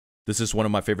This is one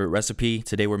of my favorite recipes.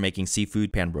 Today we're making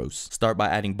seafood pan roast. Start by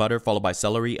adding butter, followed by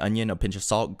celery, onion, a pinch of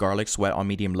salt, garlic, sweat on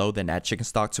medium-low, then add chicken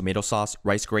stock, tomato sauce,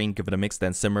 rice grain, give it a mix,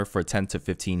 then simmer for 10 to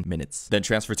 15 minutes. Then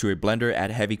transfer to a blender,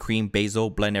 add heavy cream, basil,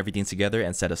 blend everything together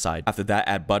and set aside. After that,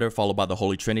 add butter, followed by the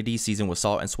holy trinity, season with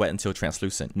salt and sweat until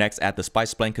translucent. Next, add the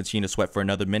spice blend, continue to sweat for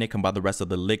another minute, combine the rest of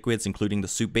the liquids, including the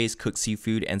soup base, cook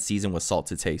seafood, and season with salt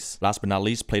to taste. Last but not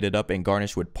least, plate it up and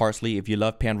garnish with parsley. If you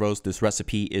love pan roast, this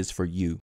recipe is for you.